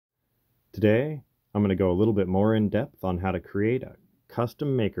Today, I'm going to go a little bit more in depth on how to create a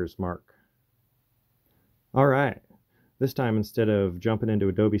custom maker's mark. Alright, this time instead of jumping into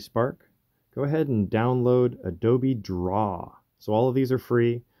Adobe Spark, go ahead and download Adobe Draw. So all of these are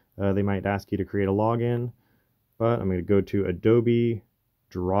free. They might ask you to create a login, but I'm going to go to Adobe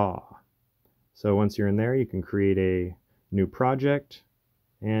Draw. So once you're in there, you can create a new project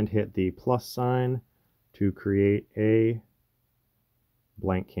and hit the plus sign to create a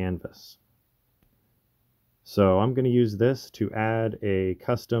blank canvas. So I'm going to use this to add a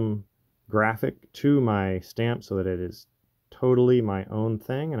custom graphic to my stamp so that it is totally my own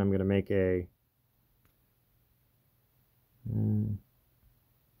thing, and I'm going to make a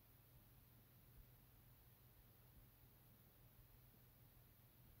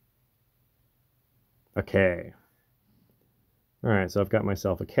K. Alright, so I've got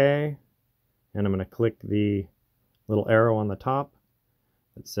myself a K, and I'm going to click the little arrow on the top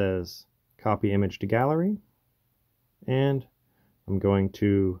that says copy image to gallery, and I'm going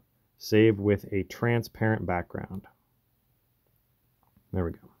to save with a transparent background. There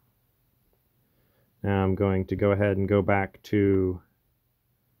we go. Now I'm going to go ahead and go back to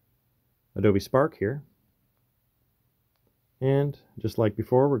Adobe Spark here, and just like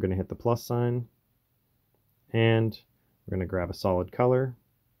before, we're going to hit the plus sign, and we're going to grab a solid color,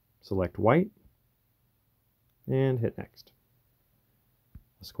 select white, and hit next.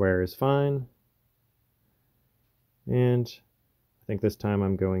 A square is fine, and I think this time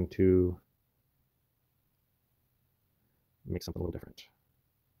I'm going to make something a little different.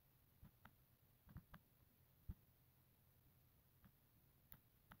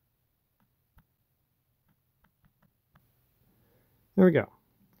 There we go.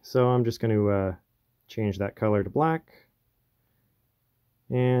 So I'm just going to change that color to black,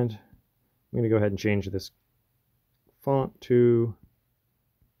 and I'm going to go ahead and change this font to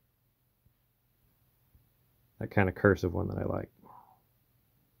that kind of cursive one that I like.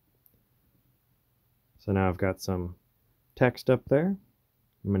 So now I've got some text up there.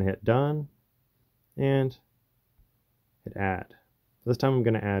 I'm going to hit done and hit add. This time I'm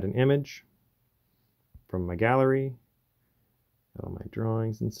going to add an image from my gallery, all my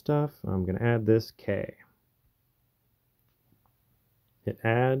drawings and stuff. I'm going to add this K. Hit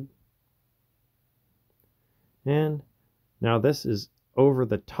add. And now this is over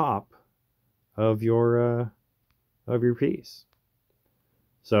the top of your piece.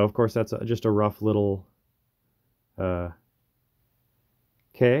 So of course that's just a rough little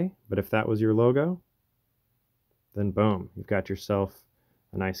K, but if that was your logo, then boom, you've got yourself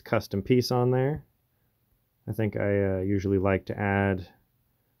a nice custom piece on there. I think I usually like to add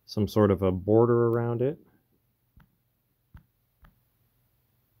some sort of a border around it.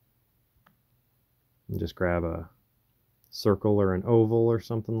 And just grab a circle or an oval or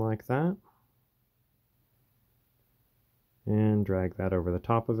something like that, and drag that over the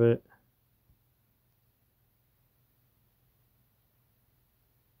top of it.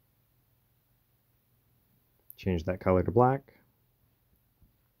 Change that color to black.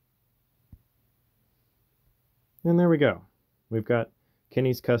 And there we go. We've got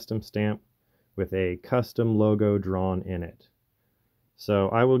Kenny's custom stamp with a custom logo drawn in it. So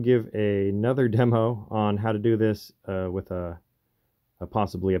I will give another demo on how to do this with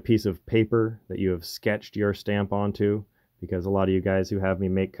possibly a piece of paper that you have sketched your stamp onto, because a lot of you guys who have me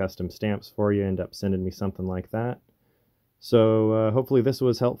make custom stamps for you end up sending me something like that. So hopefully this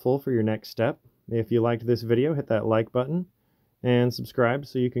was helpful for your next step. If you liked this video, hit that like button and subscribe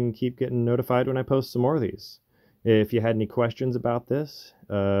so you can keep getting notified when I post some more of these. If you had any questions about this,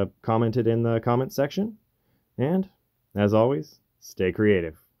 comment it in the comment section. And as always, stay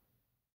creative.